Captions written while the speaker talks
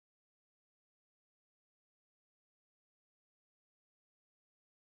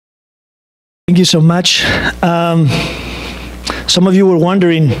Thank you so much. Some of you were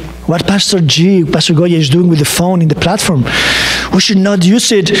wondering what Pastor Goya is doing with the phone in the platform. We should not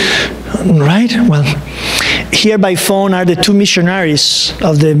use it, right? Well, here by phone are the two missionaries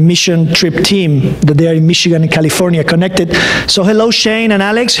of the mission trip team that they are in Michigan and California connected. So hello, Shane and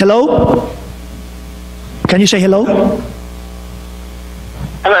Alex. Hello. Can you say hello?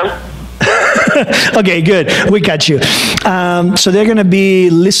 Hello. Okay, good. We got you. So they're going to be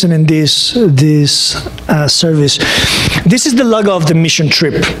listening this service. This is the logo of the mission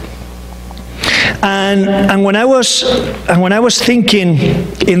trip. And when I was thinking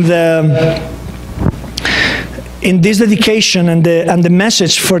in this dedication and the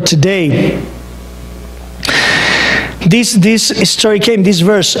message for today, this story came, this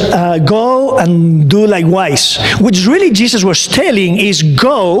verse, go and do likewise, which really Jesus was telling is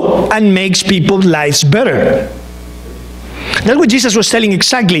go and makes people's lives better. That's what Jesus was telling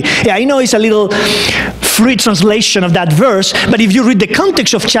exactly. Yeah, I know it's a little free translation of that verse, but if you read the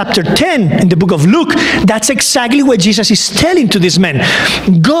context of chapter 10 in the book of Luke, that's exactly what Jesus is telling to these men.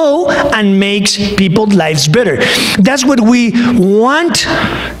 Go and makes people's lives better. That's what we want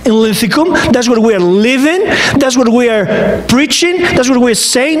in Linthicum. That's what we are living. That's what we are preaching. That's what we're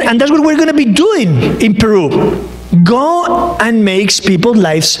saying. And that's what we're going to be doing in Peru. Go and makes people's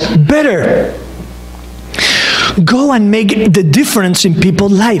lives better. Go and make the difference in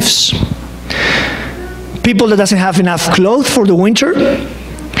people's lives. People that doesn't have enough clothes for the winter.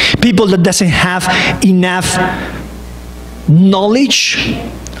 People that doesn't have enough knowledge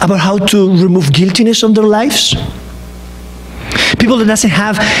about how to remove guiltiness from their lives. People that doesn't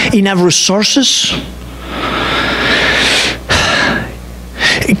have enough resources.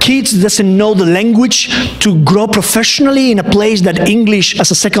 Kids that doesn't know the language to grow professionally in a place that English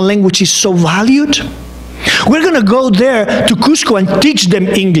as a second language is so valued. We're going to go there to Cusco and teach them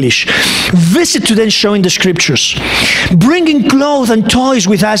English. Visit to them showing the scriptures. Bringing clothes and toys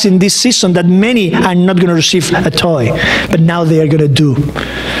with us in this season that many are not going to receive a toy, but now they are going to do.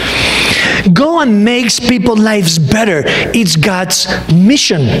 Go and makes people's lives better. It's God's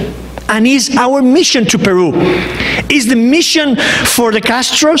mission. And is our mission to Peru. Is the mission for the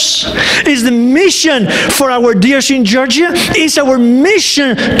Castros? Is the mission for our dears in Georgia? Is our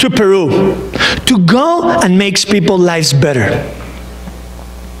mission to Peru. To go and makes people's lives better.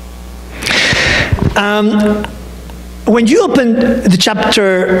 When you open the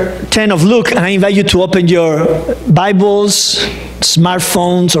chapter 10 of Luke, and I invite you to open your Bibles,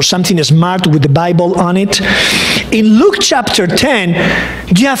 smartphones, or something smart with the Bible on it. In Luke chapter 10,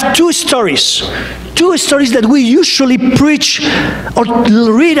 you have two stories that we usually preach or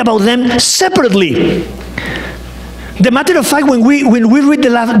read about them separately. The matter of fact, when we read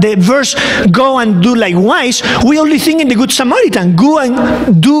the verse, go and do likewise, we only think in the Good Samaritan, go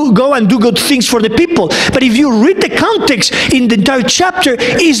and do good things for the people. But if you read the context in the entire chapter,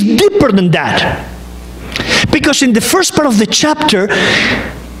 it's deeper than that. Because in the first part of the chapter,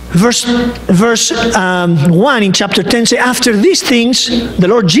 verse 1 in chapter 10 says, after these things, the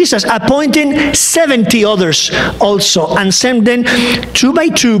Lord Jesus appointed 70 others also, and sent them 2 by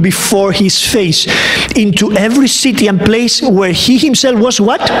 2 before his face into every city and place where he himself was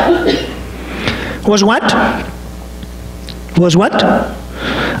what? Was what? Was what?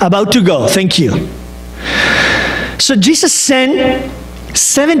 About to go. Thank you. So Jesus sent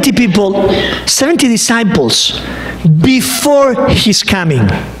 70 people, 70 disciples before his coming.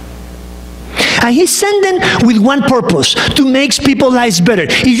 And he sent them with one purpose, to make people's lives better.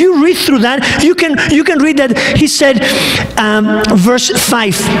 If you read through that, you can read that he said, verse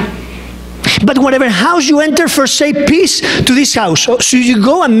 5, but whatever house you enter, first say peace to this house. So you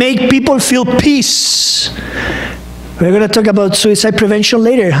go and make people feel peace. We're going to talk about suicide prevention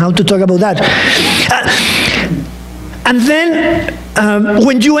later, how to talk about that. And then,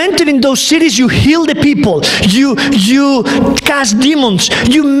 when you enter in those cities, you heal the people, you cast demons,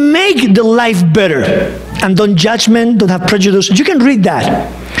 you make the life better. And don't judgment, don't have prejudice. You can read that.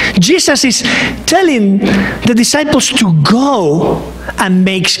 Jesus is telling the disciples to go and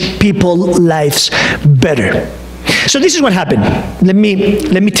make people's lives better. So this is what happened. Let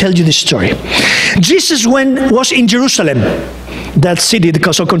me tell you this story. Jesus was in Jerusalem. That city that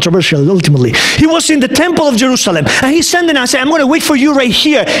got so controversial ultimately. He was in the temple of Jerusalem, and he sent them and said, I'm going to wait for you right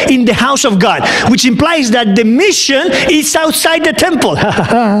here in the house of God, which implies that the mission is outside the temple.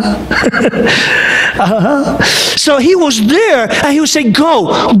 So he was there, and he would say,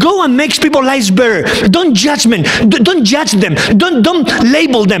 go and make people's lives better. Don't judge them. Don't judge them. Don't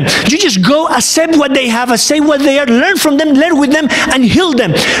label them. You just go, accept what they have, accept what they are, learn from them, learn with them, and heal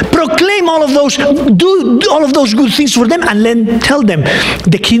them. Proclaim all of those, do all of those good things for them, and tell them,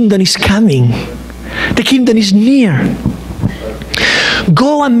 the kingdom is coming. The kingdom is near.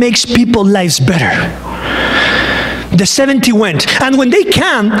 Go and make people's lives better. The 70 went. And when they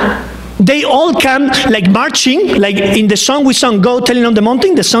come, they all come like marching, like in the song we sung, Go Telling on the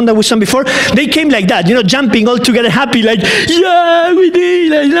Mountain, the song that we sung before. They came like that, jumping all together, happy, like, yeah, we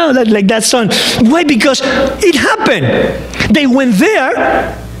did, like that song. Why? Because it happened. They went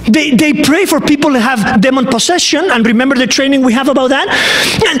there. They pray for people who have demon possession, and remember the training we have about that?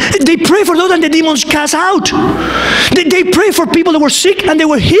 And they pray for those and the demons cast out. They pray for people that were sick and they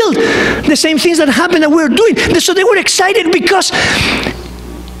were healed. The same things that happened that we were doing. So they were excited because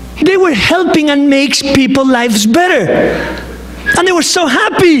they were helping and makes people's lives better. And they were so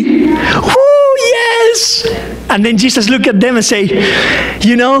happy. Woo, yes! And then Jesus looked at them and said,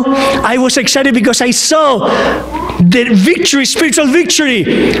 I was excited because I saw the victory, spiritual victory.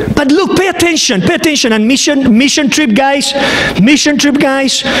 But look, pay attention. And mission trip guys,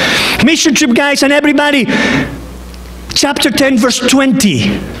 and everybody. Chapter 10, verse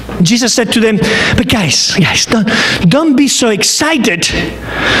 20. Jesus said to them, but guys, don't be so excited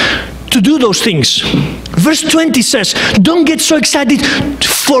to do those things. Verse 20 says, don't get so excited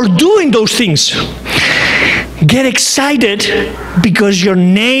for doing those things. Get excited because your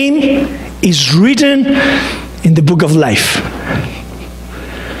name is written in the book of life.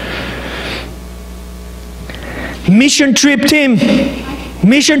 Mission trip team.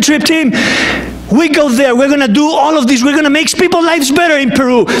 We go there, we're going to do all of this, we're going to make people's lives better in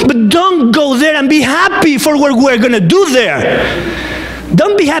Peru. But don't go there and be happy for what we're going to do there.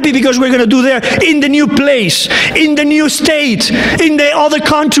 Don't be happy because we're going to do there in the new place, in the new state, in the other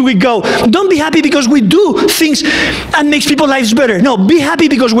country we go. Don't be happy because we do things and makes people's lives better. No, be happy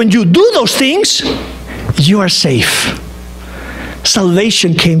because when you do those things, you are safe.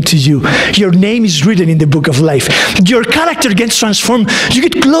 Salvation came to you. Your name is written in the book of life. Your character gets transformed. You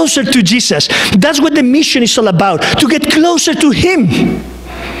get closer to Jesus. That's what the mission is all about, to get closer to Him.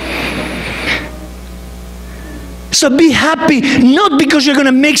 So be happy, not because you're going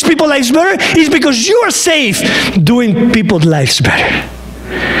to make people's lives better, it's because you are safe doing people's lives better.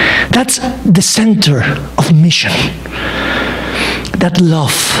 That's the center of mission. That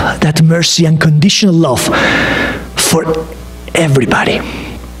love, that mercy, unconditional love for everybody.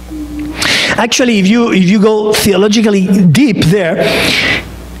 Actually, if you go theologically deep there,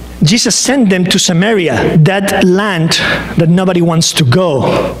 Jesus sent them to Samaria, that land that nobody wants to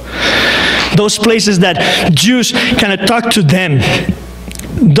go. Those places that Jews cannot talk to them.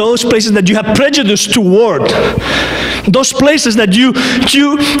 Those places that you have prejudice toward. Those places that you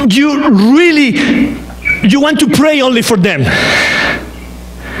want to pray only for them.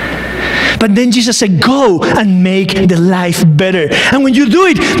 But then Jesus said, go and make the life better. And when you do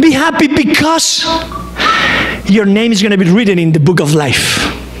it, be happy because your name is going to be written in the book of life.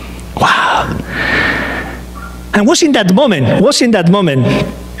 Wow. And was in that moment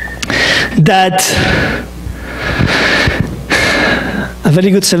that a very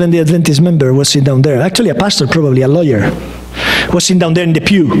good Seventh-day Adventist member was sitting down there. Actually, a pastor, probably a lawyer, was sitting down there in the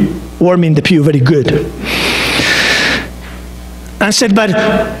pew, warming the pew, very good. And said, but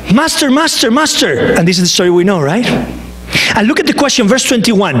Master, and this is the story we know, right? And look at the question, verse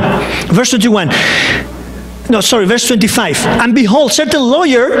 21. Verse 25. And behold, certain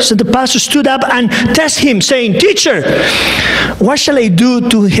lawyer, so the pastor stood up and tested him, saying, Teacher, what shall I do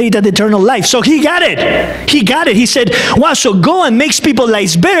to inherit that eternal life? So he got it. He said, wow, so go and make people's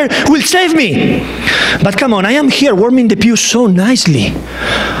lives better will save me. But come on, I am here warming the pew so nicely.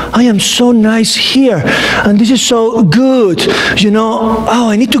 I am so nice here. And this is so good. Oh,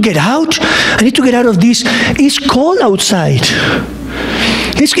 I need to get out. I need to get out of this. It's cold outside.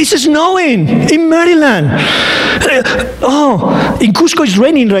 It's snowing in Maryland. In Cusco it's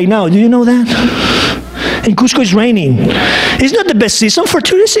raining right now. Do you know that? In Cusco it's raining. It's not the best season for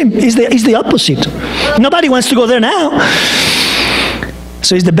tourism. It's the opposite. Nobody wants to go there now.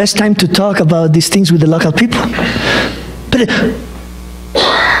 So it's the best time to talk about these things with the local people. But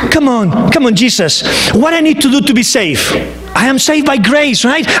come on, Jesus. What I need to do to be safe? I am saved by grace,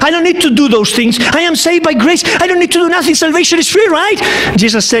 right? I don't need to do those things. I am saved by grace. I don't need to do nothing. Salvation is free, right?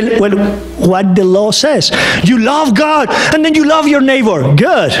 Jesus said, well, what the law says. You love God, and then you love your neighbor.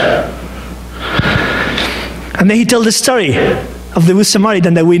 Good. And then he tells the story of the Good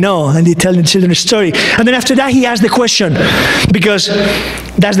Samaritan that we know, and he tells the children a story. And then after that, he asked the question, because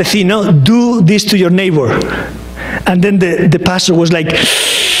that's the thing, no? Do this to your neighbor. And then the pastor was like,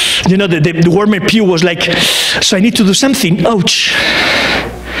 the warmer pew was like, so I need to do something. Ouch.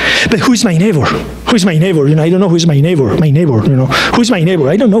 But who is my neighbor? Who is my neighbor? I don't know who is my neighbor. Who is my neighbor?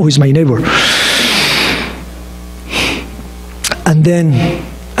 I don't know who is my neighbor. And then,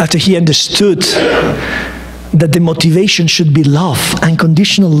 after he understood that the motivation should be love,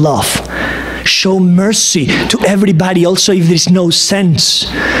 unconditional love, show mercy to everybody, also if there's no sense,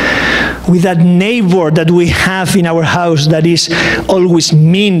 with that neighbor that we have in our house that is always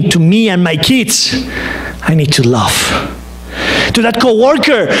mean to me and my kids, I need to love. To that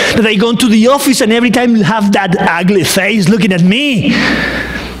coworker that I go to the office and every time have that ugly face looking at me,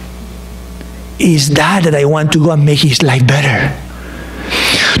 is that I want to go and make his life better.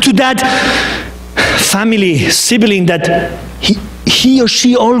 To that family, sibling that he or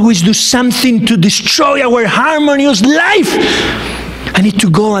she always do something to destroy our harmonious life, I need to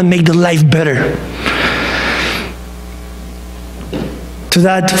go and make the life better. To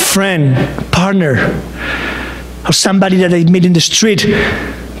that friend, partner, or somebody that I meet in the street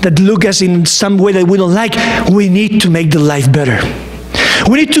that look us in some way that we don't like, we need to make the life better.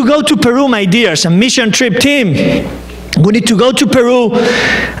 We need to go to Peru, my dears, a mission trip team. We need to go to Peru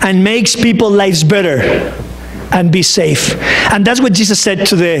and make people's lives better and be safe. And that's what Jesus said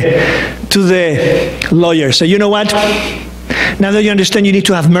to the lawyer. So you know what? Now that you understand you need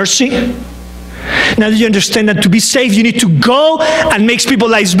to have mercy, now that you understand that to be safe you need to go and make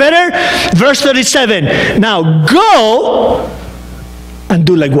people's lives better, verse 37, now go and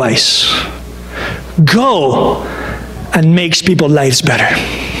do likewise. Go and makes people's lives better.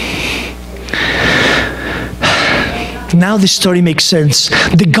 Now the story makes sense.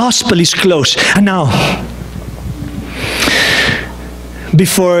 The gospel is close. And now,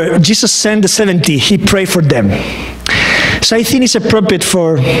 before Jesus sent the 70, he prayed for them. So I think it's appropriate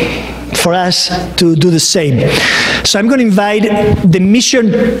for us to do the same. So I'm going to invite the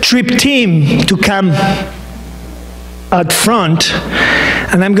mission trip team to come out front,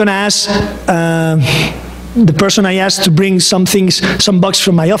 and I'm going to ask the person I asked to bring some things, some box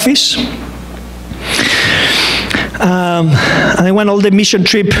from my office. And I want all the mission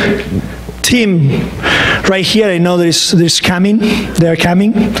trip team right here. I know there's coming. They are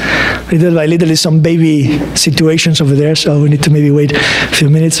coming. Little by little, some baby situations over there, so we need to maybe wait a few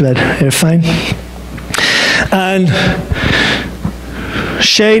minutes, but they're fine. And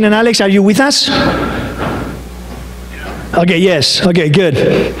Shane and Alex, are you with us? Okay, yes. Okay, good.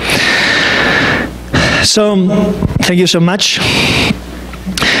 So, thank you so much.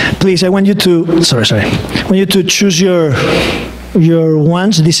 Please, I want you to, I want you to choose your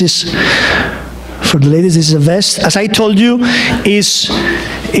ones. This is, for the ladies, this is a vest. As I told you, it's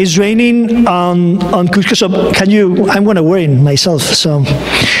raining on Cusco, so can you, I'm going to wear it myself, so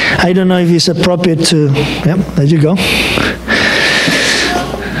I don't know if it's appropriate to, yeah, there you go.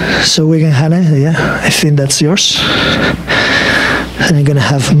 So we can have it, yeah, I think that's yours. And I'm going to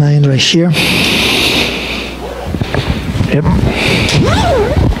have mine right here. Yep.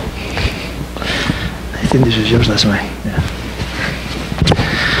 I think this is yours, that's mine. Yeah.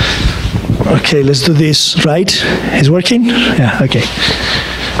 Okay, let's do this, right? It's working? Yeah, okay.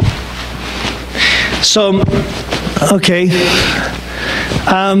 So, okay.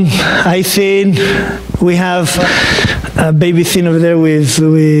 I think we have a baby thing over there with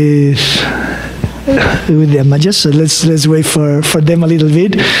the images, so let's wait for them a little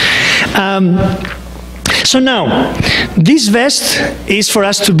bit. So now, this vest is for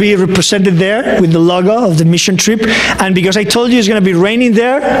us to be represented there with the logo of the mission trip, and because I told you it's going to be raining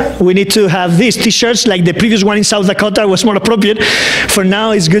there, we need to have these t-shirts, like the previous one in South Dakota was more appropriate. For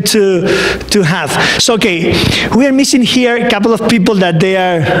now, it's good to have. So, okay, we are missing here a couple of people that they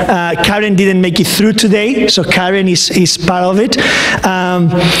are, Karen didn't make it through today, so Karen is part of it.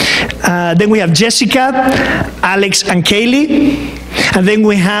 Then we have Jessica, Alex, and Kaylee, and then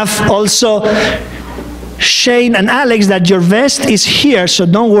we have also Shane and Alex, that your vest is here, so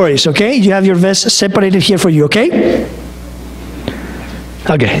don't worry, okay? You have your vest separated here for you, okay?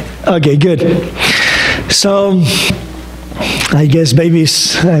 Okay, good. So, I guess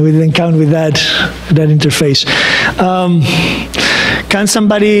babies, we didn't count with that interface. Can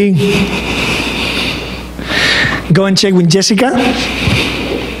somebody go and check with Jessica?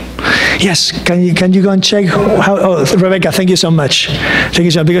 Yes, can you go and check? Rebecca, thank you so much. Thank you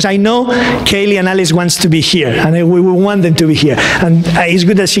so much, because I know Kaylee and Alice wants to be here, and we want them to be here. And it's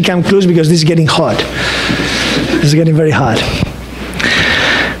good that she came close because this is getting hot. This is getting very hot.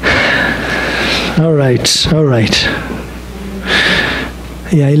 All right.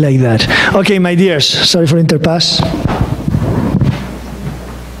 Yeah, I like that. Okay, my dears, sorry for interpass.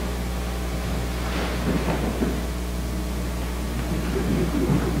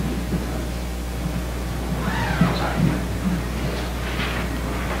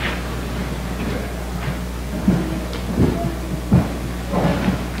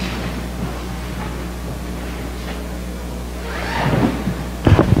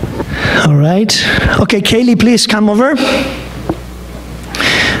 All right. Okay, Kaylee, please come over.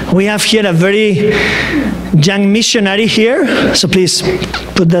 We have here a very young missionary here, so please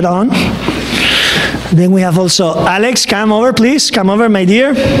put that on. Then we have also Alex. Come over, please. Come over, my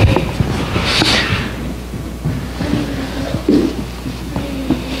dear.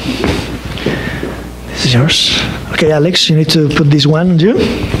 This is yours. Okay, Alex, you need to put this one on you.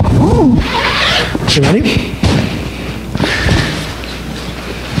 You ready?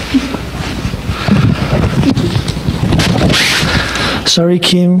 Sorry,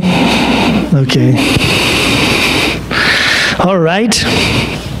 Kim. Okay. All right.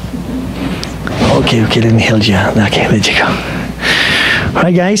 Okay, let me hold you. Okay, there you go. All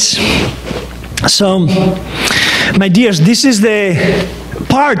right, guys. So, my dears, this is the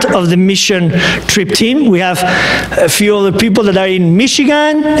part of the mission trip team. We have a few other people that are in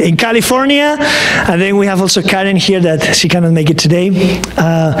Michigan, in California, and then we have also Karen here that she cannot make it today.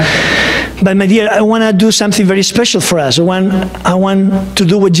 But my dear, I want to do something very special for us. I want to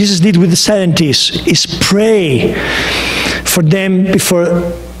do what Jesus did with the 70s, is pray for them before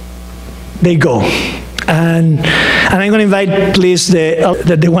they go. And I'm going to invite, please,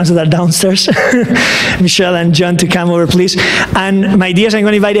 the ones that are downstairs, Michelle and John, to come over, please. And my dears, I'm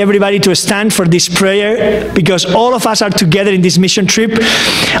going to invite everybody to stand for this prayer, because all of us are together in this mission trip.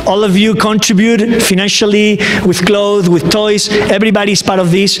 All of you contribute financially, with clothes, with toys. Everybody is part of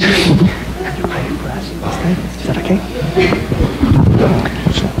this. Is that okay?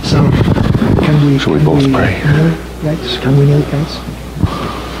 So, shall we both pray? Guys, can we kneel, guys?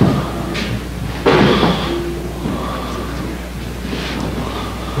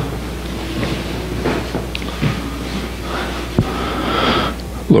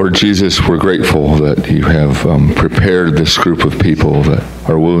 Lord Jesus, we're grateful that you have prepared this group of people that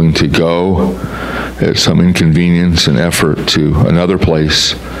are willing to go at some inconvenience and effort to another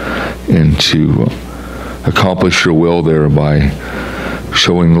place and to accomplish your will there by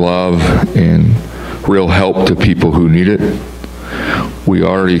showing love and real help to people who need it. We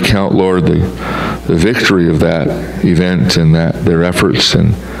already count, Lord, the victory of that event and their efforts,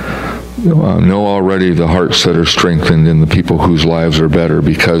 and know already the hearts that are strengthened and the people whose lives are better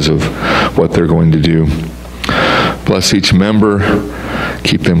because of what they're going to do. Bless each member,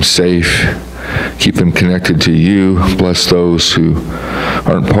 keep them safe, keep them connected to you. Bless those who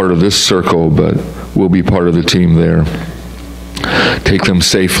aren't part of this circle but will be part of the team there. Take them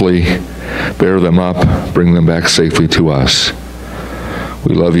safely, bear them up, bring them back safely to us.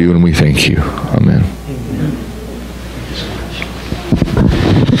 We love you and we thank you. Amen.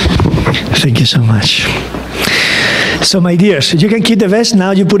 Thank you so much. So, my dears, you can keep the vest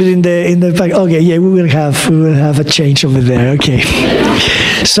now. You put it in the bag. Okay, yeah, we will have a change over there. Okay.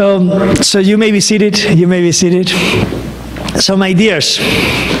 So you may be seated. You may be seated. So, my dears,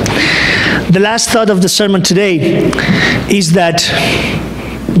 the last thought of the sermon today is that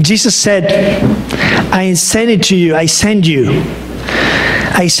Jesus said, "I send it to you. I send you.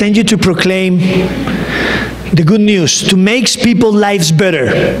 I send you to proclaim the good news, to make people's lives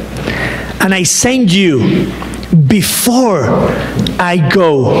better. And I send you before I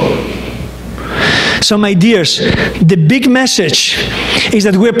go." So, my dears, the big message is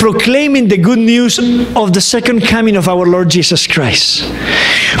that we're proclaiming the good news of the second coming of our Lord Jesus Christ.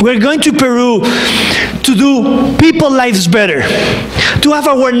 We're going to Peru to do people's lives better, to have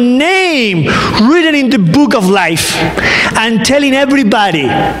our name written in the book of life, and telling everybody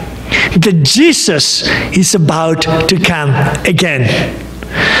that Jesus is about to come again.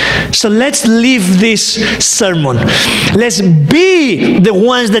 So let's live this sermon. Let's be the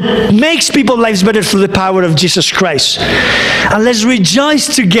ones that makes people's lives better through the power of Jesus Christ. And let's rejoice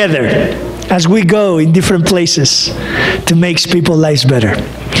together as we go in different places to make people's lives better.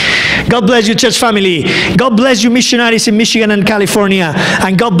 God bless you, church family. God bless you, missionaries in Michigan and California.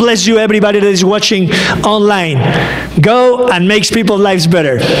 And God bless you, everybody that is watching online. Go and make people's lives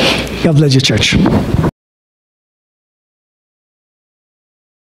better. God bless you, church.